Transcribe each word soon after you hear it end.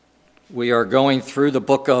We are going through the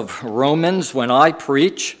book of Romans when I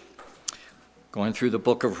preach, going through the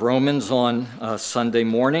book of Romans on Sunday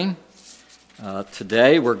morning.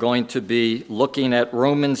 Today we're going to be looking at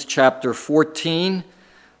Romans chapter 14,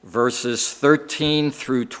 verses 13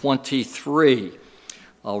 through 23.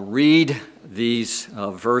 I'll read these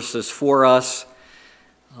verses for us,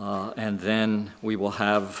 and then we will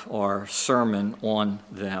have our sermon on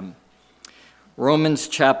them. Romans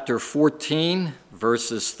chapter 14,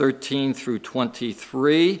 verses 13 through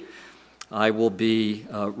 23. I will be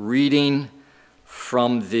reading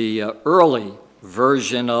from the early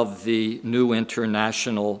version of the New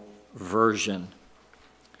International Version.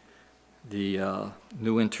 The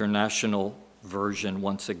New International Version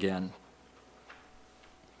once again.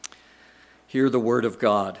 Hear the word of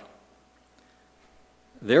God.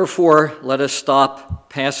 Therefore, let us stop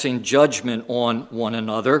passing judgment on one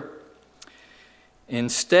another.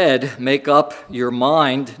 Instead, make up your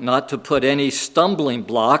mind not to put any stumbling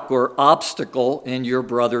block or obstacle in your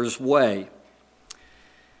brother's way.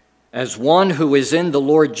 As one who is in the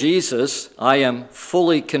Lord Jesus, I am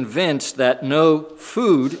fully convinced that no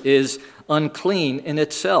food is unclean in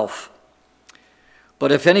itself.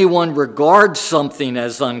 But if anyone regards something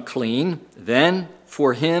as unclean, then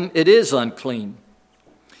for him it is unclean.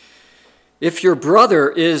 If your brother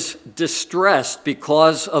is distressed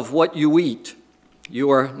because of what you eat, you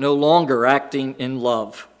are no longer acting in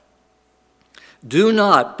love. Do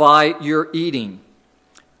not, by your eating,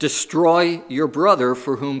 destroy your brother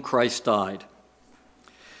for whom Christ died.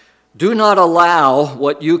 Do not allow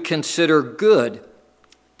what you consider good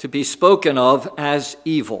to be spoken of as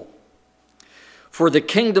evil. For the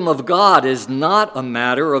kingdom of God is not a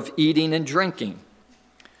matter of eating and drinking,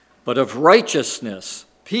 but of righteousness,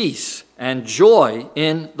 peace, and joy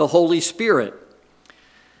in the Holy Spirit.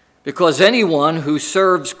 Because anyone who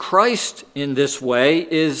serves Christ in this way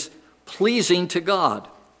is pleasing to God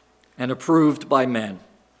and approved by men.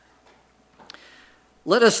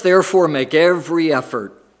 Let us therefore make every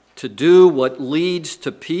effort to do what leads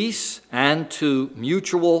to peace and to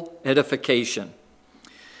mutual edification.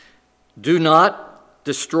 Do not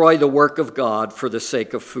destroy the work of God for the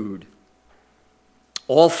sake of food.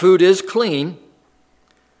 All food is clean,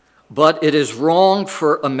 but it is wrong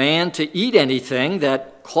for a man to eat anything that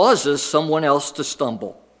causes someone else to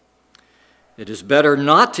stumble. It is better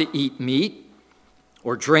not to eat meat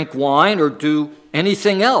or drink wine or do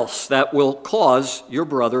anything else that will cause your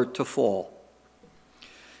brother to fall.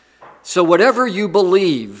 So whatever you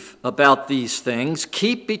believe about these things,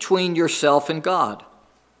 keep between yourself and God.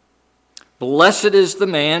 Blessed is the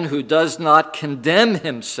man who does not condemn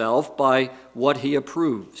himself by what he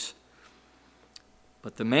approves.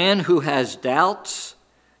 But the man who has doubts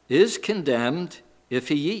is condemned if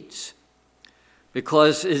he eats,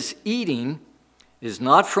 because his eating is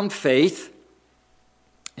not from faith,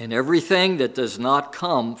 and everything that does not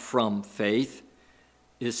come from faith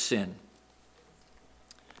is sin.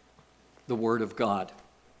 The word of God.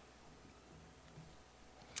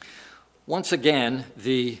 Once again,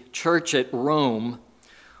 the church at Rome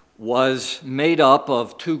was made up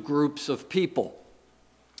of two groups of people.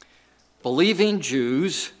 Believing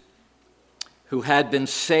Jews who had been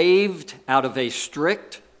saved out of a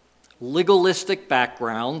strict legalistic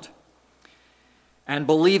background, and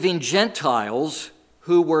believing Gentiles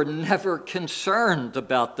who were never concerned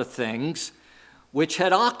about the things which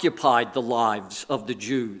had occupied the lives of the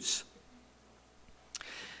Jews.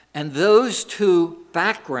 And those two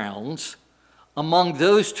backgrounds among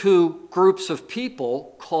those two groups of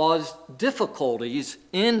people caused difficulties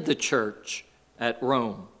in the church at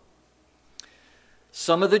Rome.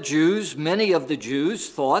 Some of the Jews, many of the Jews,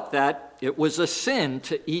 thought that it was a sin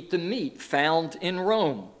to eat the meat found in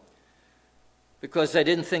Rome because they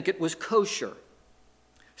didn't think it was kosher.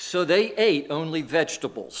 So they ate only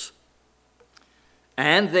vegetables.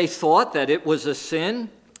 And they thought that it was a sin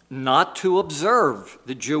not to observe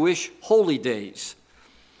the Jewish holy days.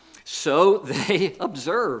 So they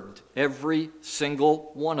observed every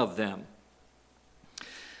single one of them.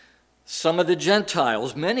 Some of the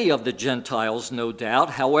Gentiles, many of the Gentiles, no doubt,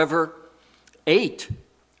 however, ate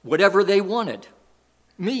whatever they wanted,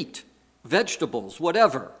 meat, vegetables,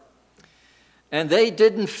 whatever. And they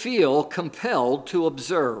didn't feel compelled to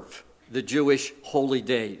observe the Jewish holy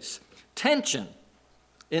days. Tension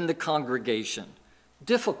in the congregation,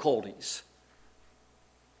 difficulties,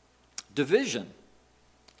 division.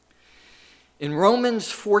 In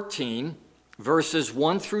Romans 14, verses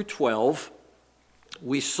 1 through 12,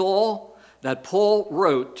 we saw that Paul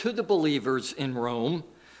wrote to the believers in Rome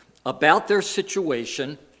about their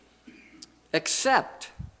situation, accept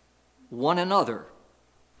one another.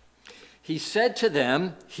 he said to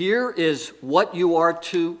them, "Here is what you are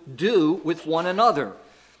to do with one another.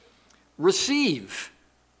 Receive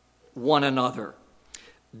one another.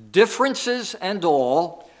 Differences and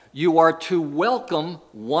all, you are to welcome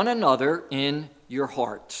one another in your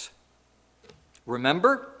hearts."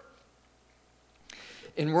 Remember?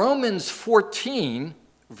 In Romans 14,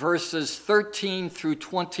 verses 13 through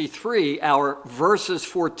 23, our verses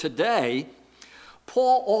for today,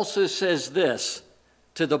 Paul also says this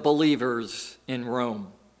to the believers in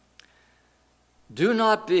Rome: "Do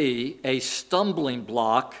not be a stumbling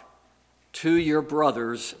block to your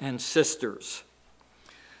brothers and sisters.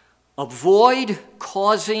 Avoid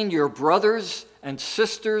causing your brothers and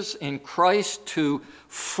sisters in Christ to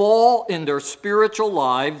fall in their spiritual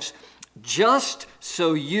lives just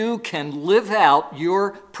so you can live out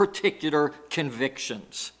your particular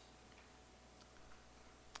convictions."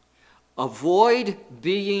 Avoid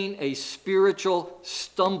being a spiritual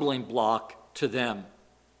stumbling block to them.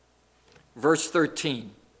 Verse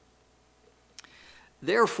 13.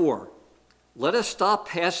 "Therefore, let us stop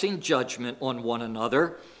passing judgment on one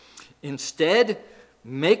another. Instead,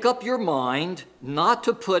 make up your mind not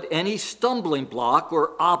to put any stumbling block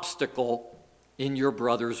or obstacle in your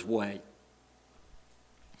brother's way."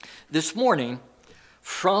 This morning,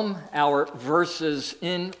 from our verses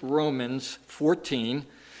in Romans 14,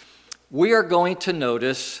 we are going to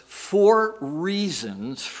notice 4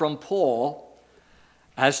 reasons from Paul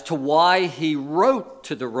as to why he wrote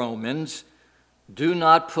to the Romans, "Do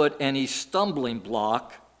not put any stumbling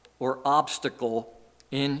block or obstacle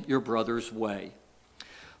in your brother's way."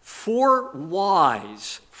 4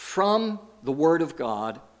 whys from the Word of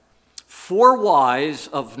God, 4 whys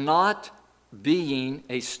of not being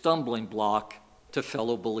a stumbling block to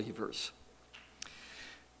fellow believers.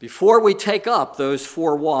 Before we take up those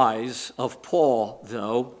 4 whys of Paul,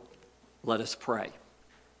 though, let us pray.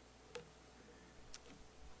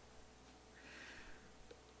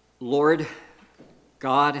 Lord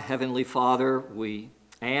God, Heavenly Father, we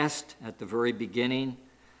asked at the very beginning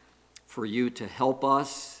for you to help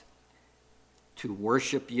us to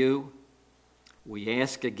worship you. We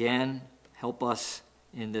ask again, help us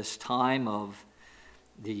in this time of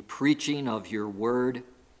the preaching of your word.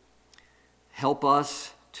 Help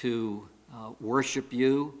us to worship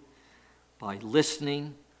you by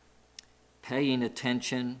listening, paying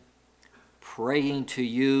attention, praying to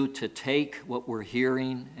you to take what we're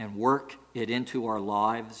hearing and work it into our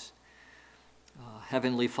lives.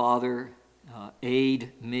 Heavenly Father,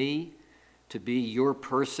 aid me to be your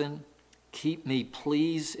person. Keep me,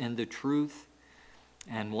 please, in the truth.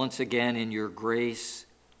 And once again, in your grace,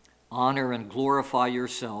 honor and glorify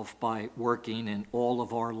yourself by working in all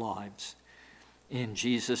of our lives. In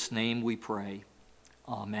Jesus' name we pray.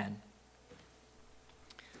 Amen.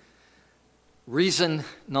 Reason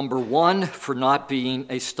number 1 for not being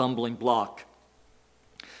a stumbling block: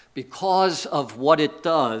 because of what it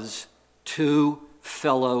does to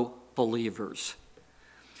fellow believers.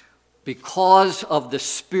 Because of the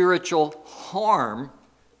spiritual harm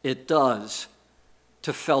it does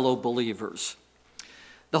to fellow believers.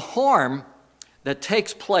 The harm that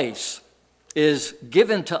takes place is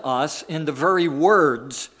given to us in the very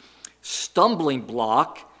words stumbling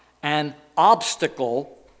block and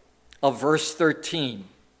obstacle of verse 13.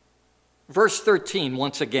 Verse 13,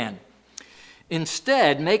 once again.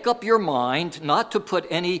 "Instead, make up your mind not to put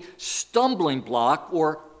any stumbling block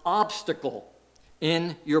or obstacle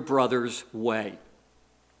in your brother's way."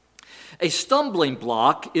 A stumbling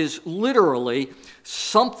block is literally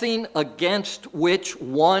something against which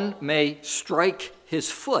one may strike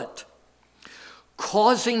his foot,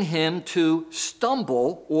 causing him to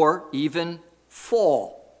stumble or even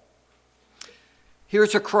fall.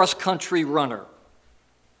 Here's a cross-country runner.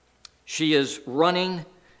 She is running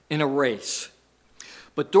in a race.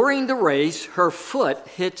 But during the race, her foot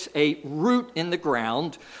hits a root in the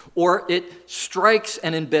ground or it strikes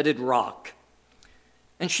an embedded rock.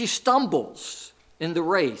 And she stumbles in the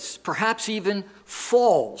race, perhaps even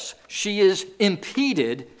falls. She is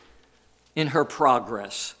impeded in her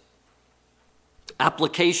progress.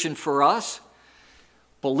 Application for us: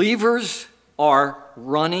 believers are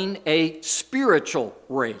running a spiritual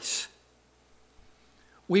race.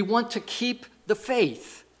 We want to keep the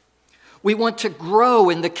faith. We want to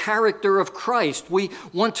grow in the character of Christ. We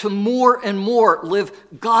want to more and more live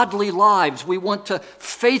godly lives. We want to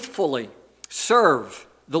faithfully serve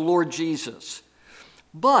the Lord Jesus.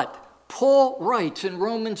 But Paul writes in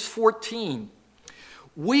Romans 14,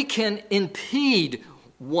 we can impede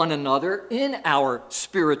one another in our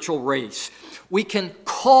spiritual race. We can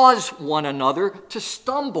cause one another to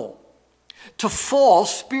stumble. to fall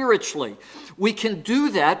spiritually. We can do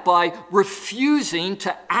that by refusing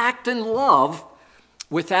to act in love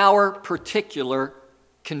with our particular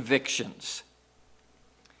convictions.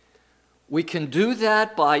 We can do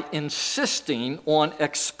that by insisting on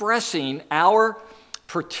expressing our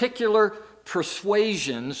particular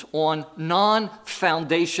persuasions on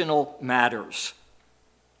non-foundational matters.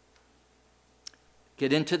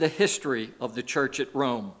 Get into the history of the church at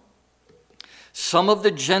Rome. Some of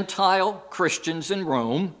the Gentile Christians in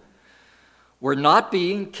Rome were not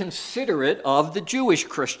being considerate of the Jewish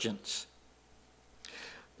Christians.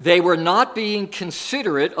 They were not being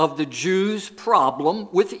considerate of the Jews' problem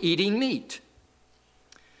with eating meat.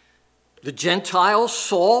 The Gentiles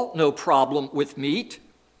saw no problem with meat,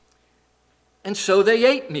 and so they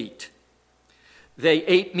ate meat. They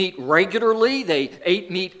ate meat regularly, they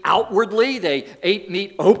ate meat outwardly, they ate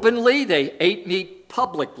meat openly, they ate meat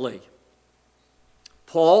publicly.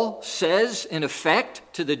 Paul says, in effect,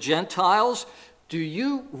 to the Gentiles, do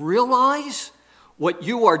you realize what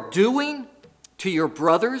you are doing to your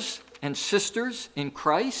brothers and sisters in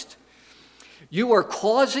Christ? You are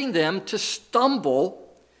causing them to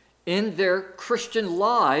stumble in their Christian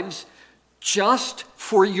lives just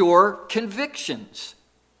for your convictions.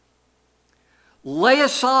 Lay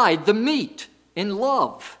aside the meat in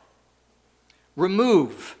love.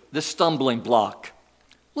 Remove the stumbling block.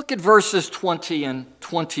 Look at verses 20 and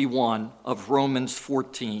 21 of Romans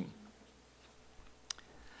 14.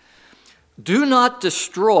 Do not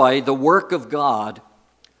destroy the work of God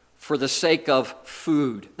for the sake of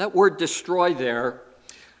food. That word destroy there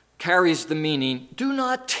carries the meaning, do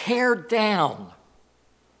not tear down.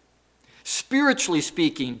 Spiritually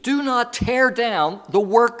speaking, do not tear down the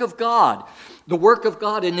work of God. The work of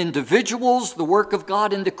God in individuals, the work of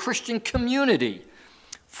God in the Christian community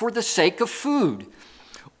for the sake of food.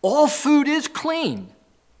 All food is clean,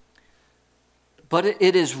 but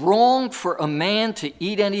it is wrong for a man to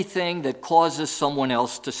eat anything that causes someone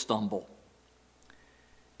else to stumble.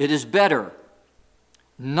 It is better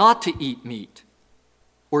not to eat meat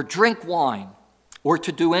or drink wine or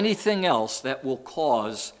to do anything else that will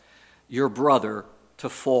cause your brother to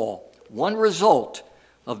fall. One result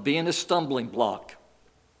of being a stumbling block,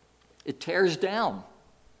 it tears down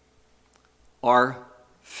our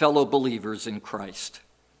fellow believers in Christ.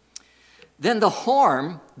 Then the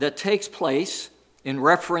harm that takes place in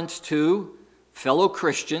reference to fellow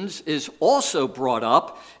Christians is also brought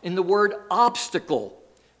up in the word obstacle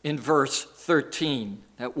in verse 13.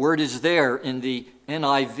 That word is there in the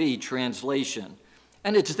NIV translation,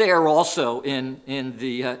 and it's there also in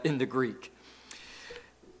the Greek.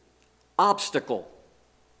 Obstacle.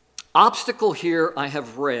 Obstacle here, I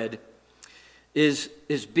have read, is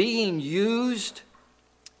being used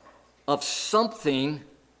of something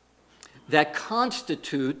that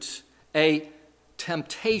constitutes a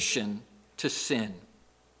temptation to sin.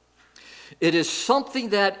 It is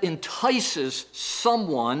something that entices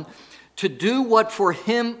someone to do what for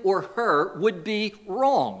him or her would be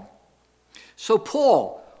wrong. So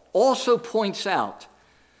Paul also points out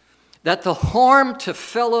that the harm to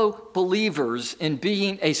fellow believers in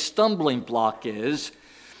being a stumbling block is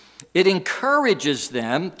it encourages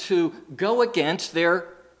them to go against their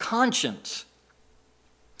conscience.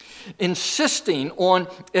 Insisting on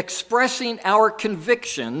expressing our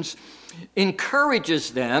convictions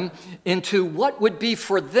encourages them into what would be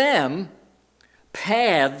for them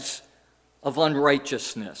paths of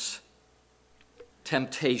unrighteousness,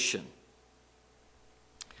 temptation.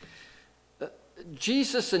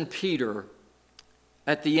 Jesus and Peter,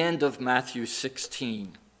 at the end of Matthew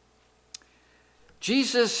 16,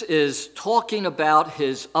 Jesus is talking about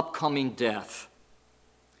his upcoming death,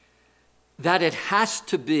 that it has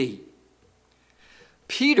to be.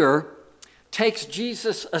 Peter takes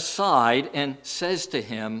Jesus aside and says to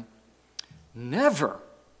him, Never,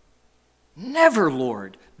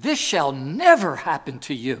 Lord, this shall never happen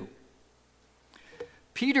to you.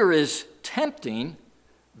 Peter is tempting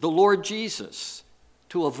the Lord Jesus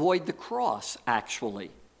to avoid the cross, actually.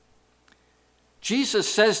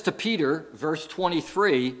 Jesus says to Peter, verse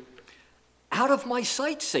 23, out of my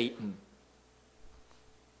sight, Satan.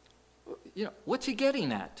 What's he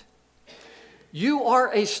getting at? You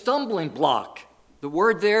are a stumbling block. The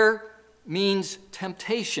word there means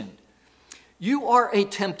temptation. You are a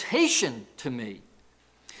temptation to me.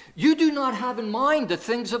 You do not have in mind the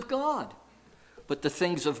things of God, but the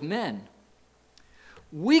things of men.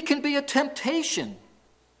 We can be a temptation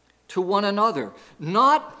to one another,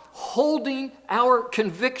 not holding our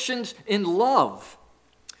convictions in love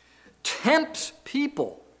tempts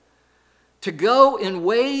people to go in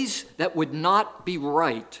ways that would not be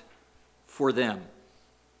right for them.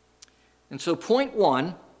 And so point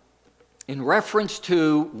one, in reference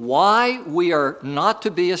to why we are not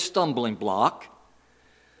to be a stumbling block,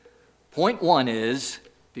 point one is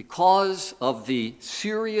because of the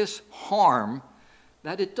serious harm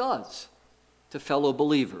that it does to fellow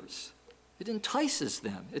believers. It entices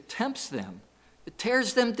them, it tempts them, it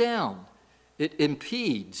tears them down, it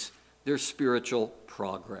impedes their spiritual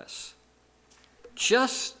progress.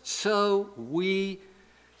 Just so we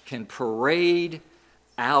can parade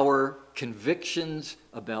our convictions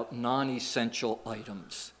about non-essential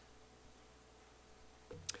items.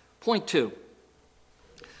 Point two,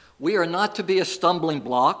 we are not to be a stumbling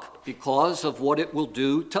block because of what it will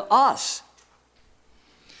do to us.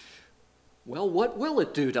 Well, what will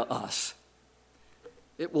it do to us?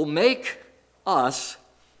 It will make us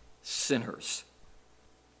sinners.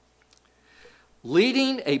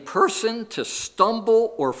 Leading a person to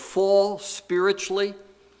stumble or fall spiritually,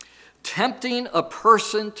 tempting a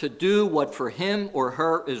person to do what for him or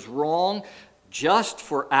her is wrong just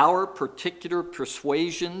for our particular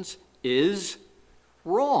persuasions is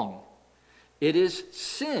wrong. It is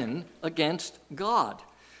sin against God.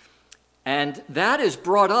 And that is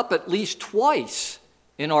brought up at least twice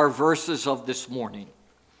in our verses of this morning.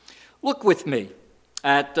 Look with me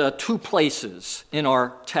at two places in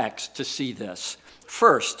our text to see this.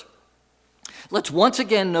 First, let's once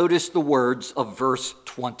again notice the words of verse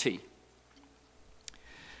 20.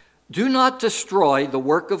 Do not destroy the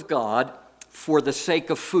work of God for the sake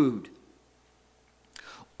of food.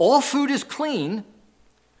 All food is clean,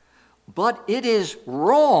 but it is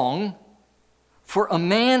wrong for a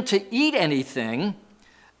man to eat anything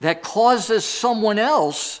that causes someone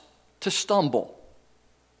else to stumble.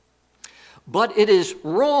 But it is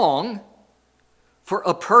wrong for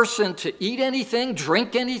a person to eat anything,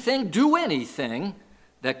 drink anything, do anything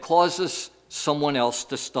that causes someone else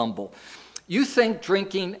to stumble. You think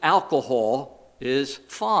drinking alcohol is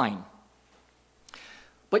fine.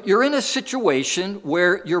 But you're in a situation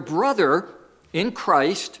where your brother in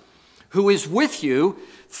Christ, who is with you,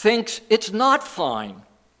 thinks it's not fine.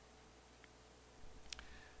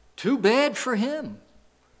 Too bad for him.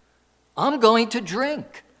 I'm going to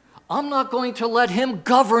drink. I'm not going to let him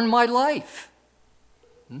govern my life.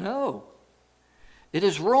 No. It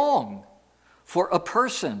is wrong for a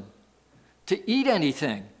person to eat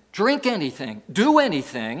anything, drink anything, do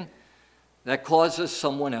anything that causes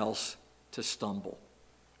someone else to stumble.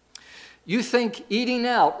 You think eating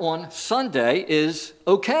out on Sunday is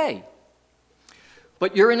okay,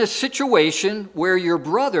 but you're in a situation where your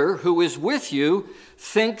brother who is with you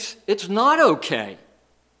thinks it's not okay.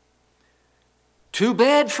 Too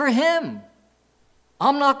bad for him.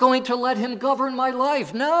 I'm not going to let him govern my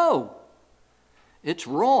life. No. It's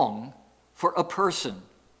wrong for a person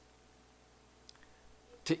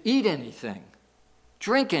to eat anything,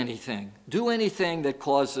 drink anything, do anything that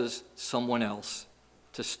causes someone else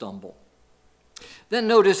to stumble. Then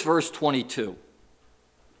notice verse 22.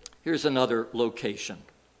 Here's another location.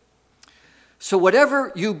 So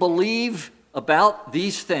whatever you believe about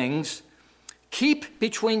these things, keep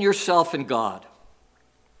between yourself and God.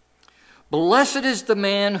 Blessed is the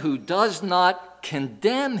man who does not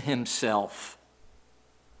condemn himself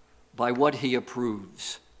by what he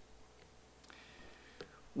approves.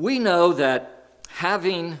 We know that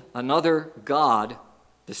having another God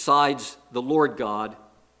besides the Lord God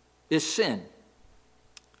is sin.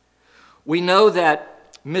 We know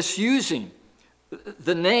that misusing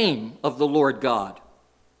the name of the Lord God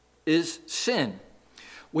is sin.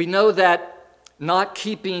 We know that not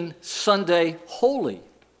keeping Sunday holy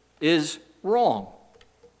is wrong,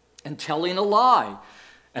 and telling a lie,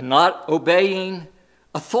 and not obeying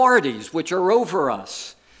authorities which are over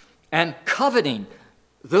us, and coveting,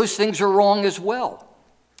 those things are wrong as well.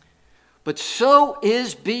 But so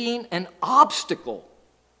is being an obstacle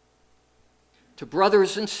to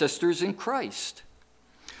brothers and sisters in Christ.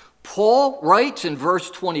 Paul writes in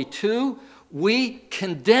verse 22, we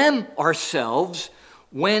condemn ourselves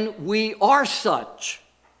when we are such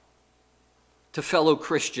to fellow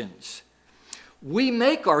Christians. We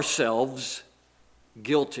make ourselves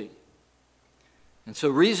guilty. And so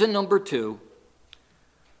reason number two,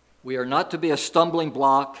 we are not to be a stumbling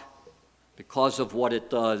block because of what it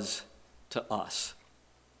does to us.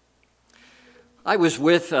 I was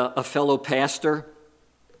with a fellow pastor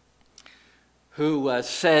who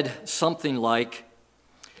said something like,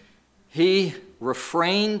 he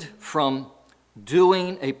refrained from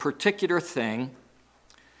doing a particular thing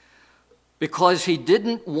because he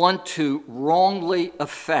didn't want to wrongly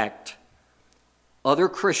affect other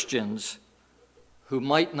Christians who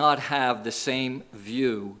might not have the same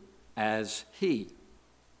view as he.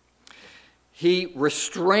 he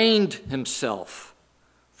restrained himself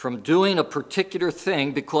from doing a particular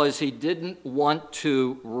thing because he didn't want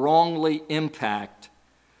to wrongly impact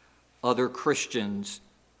other Christians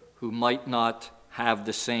who might not have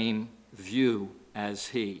the same view as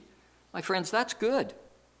he. My friends, that's good.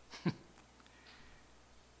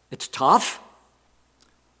 It's tough,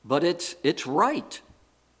 but it's right.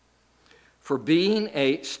 For being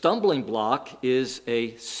a stumbling block is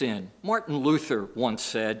a sin. Martin Luther once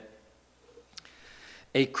said,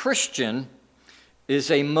 "A Christian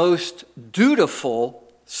is a most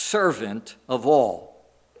dutiful servant of all,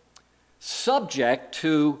 subject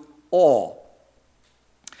to all."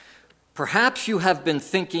 Perhaps you have been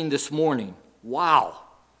thinking this morning, wow,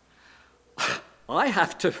 I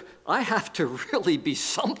have to really be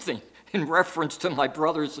something in reference to my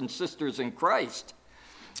brothers and sisters in Christ.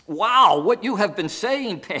 Wow, what you have been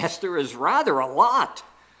saying, Pastor, is rather a lot.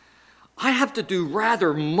 I have to do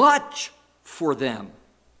rather much for them.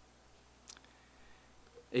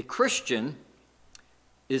 A Christian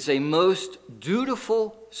is a most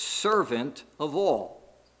dutiful servant of all,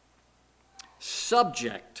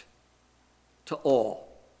 subject to all.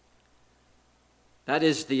 That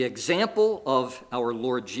is the example of our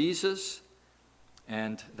Lord Jesus,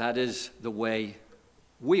 and that is the way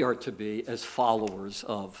we are to be as followers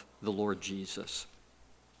of the Lord Jesus.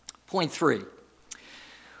 Point 3,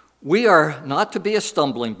 we are not to be a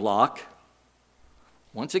stumbling block.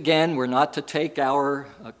 Once again, we're not to take our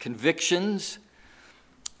convictions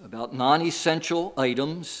about non-essential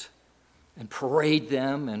items and parade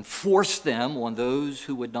them and force them on those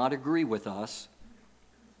who would not agree with us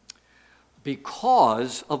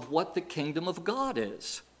because of what the kingdom of God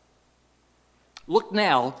is. Look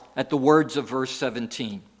now at the words of verse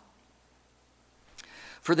 17.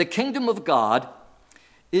 For the kingdom of God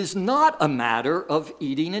is not a matter of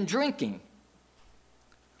eating and drinking,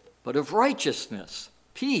 but of righteousness,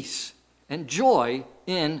 peace, and joy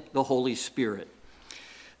in the Holy Spirit.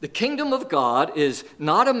 The kingdom of God is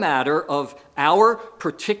not a matter of our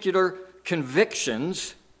particular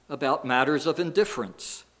convictions about matters of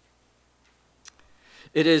indifference.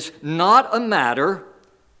 It is not a matter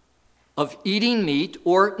of eating meat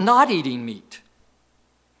or not eating meat,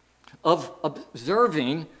 of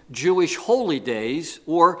observing Jewish holy days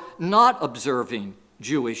or not observing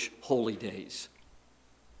Jewish holy days.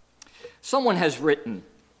 Someone has written,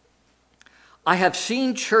 I have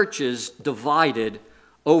seen churches divided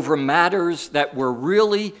over matters that were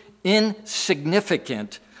really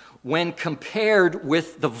insignificant when compared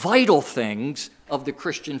with the vital things of the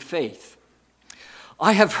Christian faith.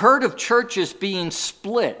 I have heard of churches being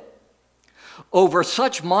split over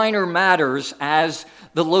such minor matters as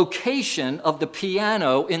the location of the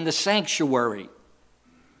piano in the sanctuary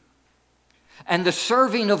and the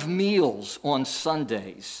serving of meals on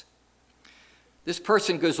Sundays. This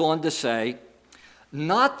person goes on to say,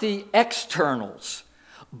 not the externals,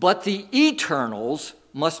 but the eternals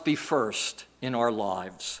must be first in our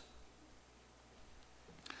lives.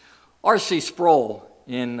 R.C. Sproul,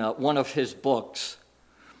 in one of his books,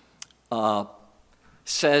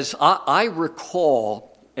 says, I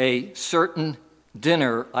recall a certain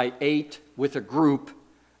dinner I ate with a group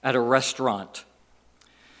at a restaurant.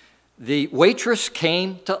 The waitress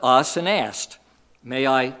came to us and asked, may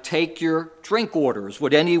I take your drink orders?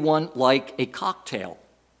 Would anyone like a cocktail?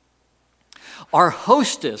 Our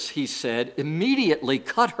hostess, he said, immediately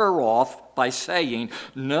cut her off by saying,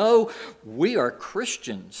 no, we are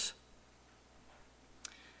Christians.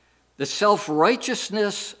 The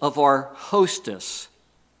self-righteousness of our hostess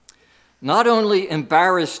not only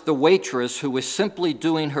embarrassed the waitress who was simply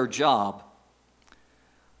doing her job,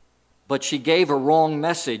 but she gave a wrong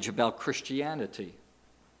message about Christianity.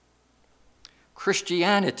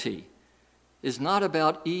 Christianity is not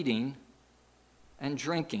about eating and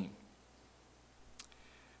drinking.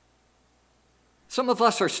 Some of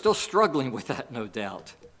us are still struggling with that, no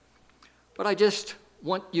doubt. But I just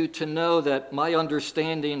want you to know that my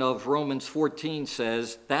understanding of Romans 14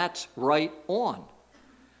 says that's right on.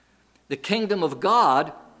 The kingdom of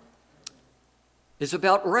God is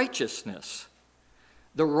about righteousness.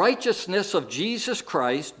 The righteousness of Jesus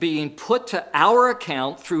Christ being put to our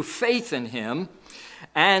account through faith in him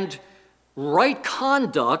and right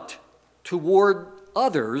conduct toward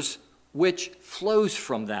others which flows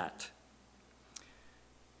from that.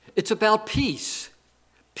 It's about peace,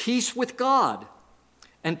 peace with God,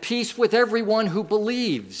 and peace with everyone who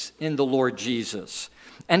believes in the Lord Jesus.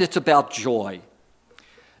 And it's about joy.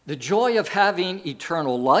 The joy of having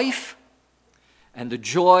eternal life and the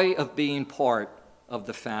joy of being part of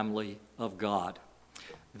the family of God.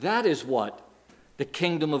 That is what the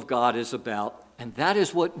kingdom of God is about, And that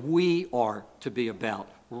is what we are to be about: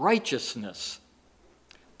 righteousness,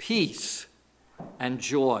 peace, and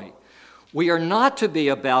joy. We are not to be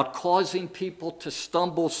about causing people to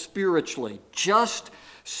stumble spiritually just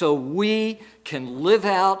so we can live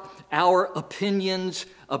out our opinions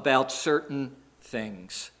about certain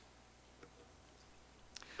things.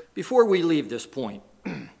 Before we leave this point,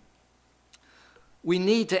 we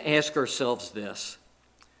need to ask ourselves this: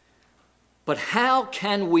 but how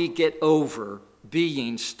can we get over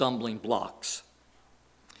being stumbling blocks?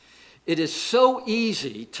 It is so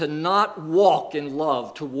easy to not walk in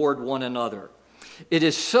love toward one another. It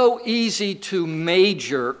is so easy to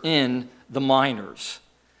major in the minors.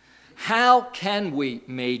 How can we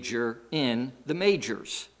major in the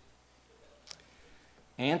majors?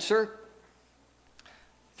 Answer: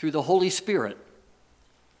 through the Holy Spirit,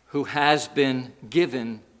 who has been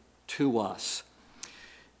given to us.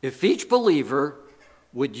 If each believer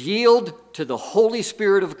would yield to the Holy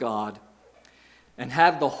Spirit of God and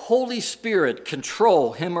have the Holy Spirit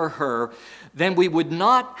control him or her, then we would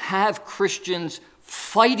not have Christians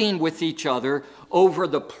fighting with each other over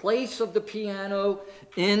the place of the piano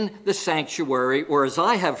in the sanctuary, or, as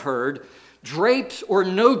I have heard, drapes or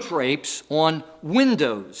no drapes on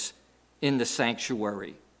windows in the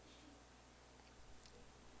sanctuary.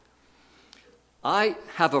 I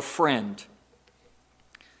have a friend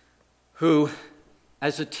who,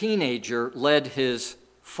 as a teenager, led his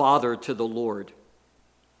father to the Lord.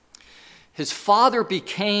 His father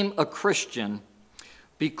became a Christian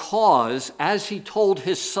because, as he told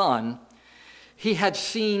his son, he had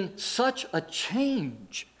seen such a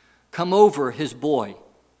change come over his boy.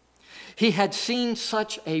 He had seen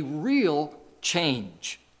such a real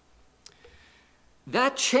change.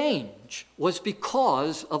 That change was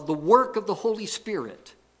because of the work of the Holy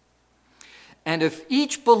Spirit. And if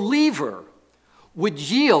each believer would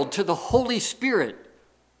yield to the Holy Spirit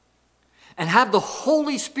and have the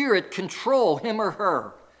Holy Spirit control him or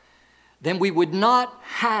her, then we would not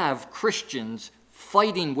have Christians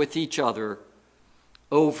fighting with each other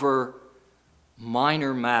over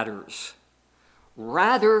minor matters.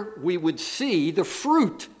 Rather, we would see the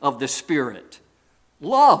fruit of the Spirit: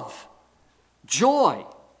 love, joy,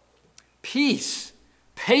 peace,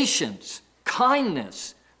 patience,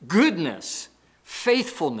 kindness, goodness,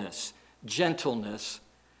 faithfulness, gentleness,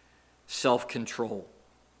 self-control.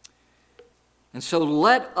 And so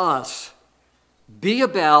let us be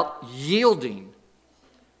about yielding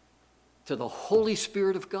to the Holy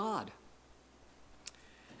Spirit of God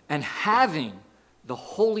and having the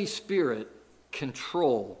Holy Spirit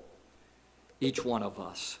control each one of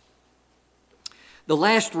us. The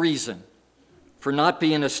last reason for not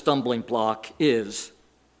being a stumbling block is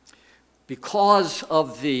because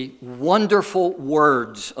of the wonderful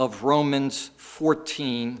words of Romans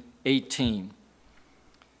 14:18.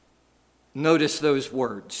 Notice those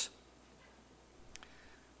words.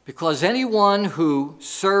 Because anyone who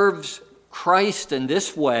serves Christ in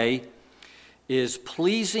this way is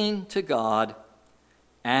pleasing to God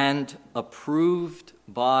and approved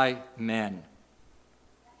by men.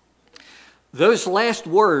 Those last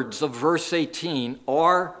words of verse 18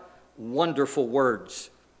 are wonderful words.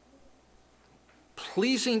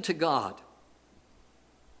 Pleasing to God,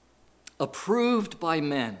 approved by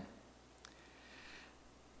men.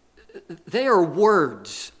 They are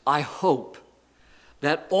words, I hope,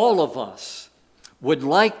 that all of us would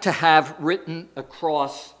like to have written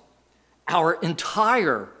across our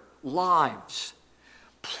entire lives.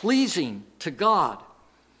 Pleasing to God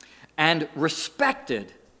and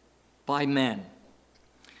respected by men.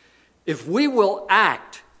 If we will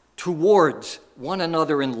act towards one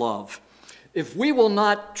another in love, if we will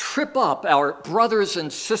not trip up our brothers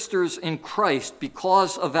and sisters in Christ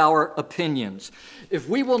because of our opinions, if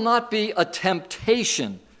we will not be a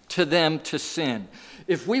temptation to them to sin,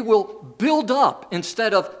 if we will build up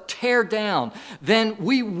instead of tear down, then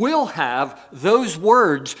we will have those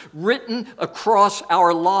words written across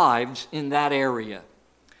our lives in that area.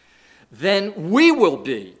 Then we will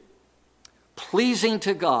be pleasing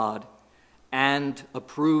to God and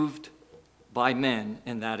approved by men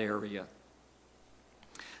in that area.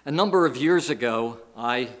 A number of years ago,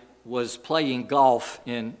 I was playing golf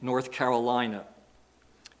in North Carolina,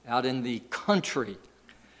 out in the country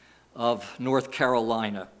of North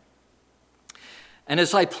Carolina. And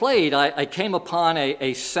as I played, I came upon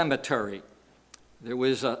a cemetery. There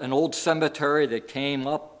was an old cemetery that came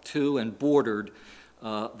up to and bordered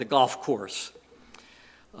the golf course.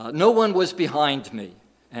 No one was behind me,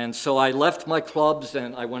 and so I left my clubs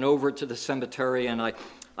and I went over to the cemetery, and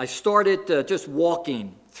I started just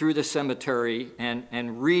walking through the cemetery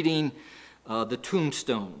and reading the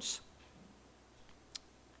tombstones.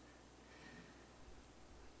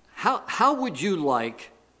 How would you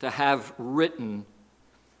like to have written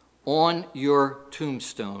on your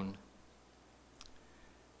tombstone,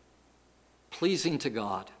 pleasing to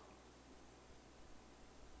God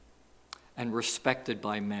and respected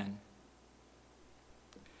by men?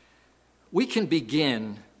 We can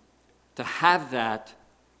begin to have that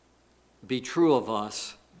be true of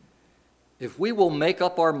us if we will make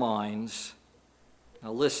up our minds,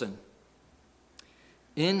 now listen,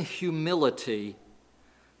 in humility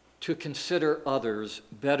to consider others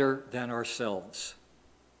better than ourselves.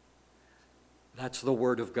 That's the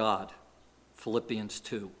word of God, Philippians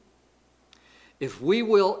 2. If we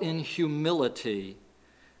will, in humility,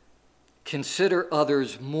 consider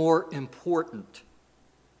others more important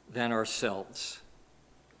than ourselves,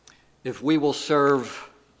 if we will serve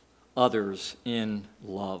others in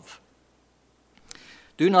love.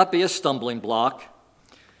 Do not be a stumbling block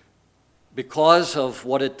because of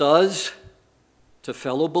what it does to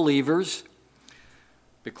fellow believers,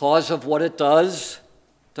 because of what it does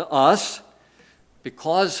to us,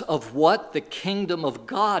 because of what the kingdom of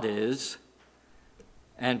God is,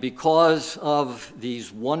 and because of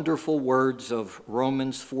these wonderful words of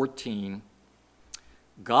Romans 14.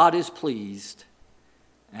 God is pleased,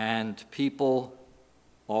 and people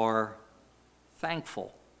are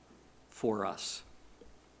thankful for us.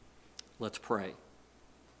 Let's pray.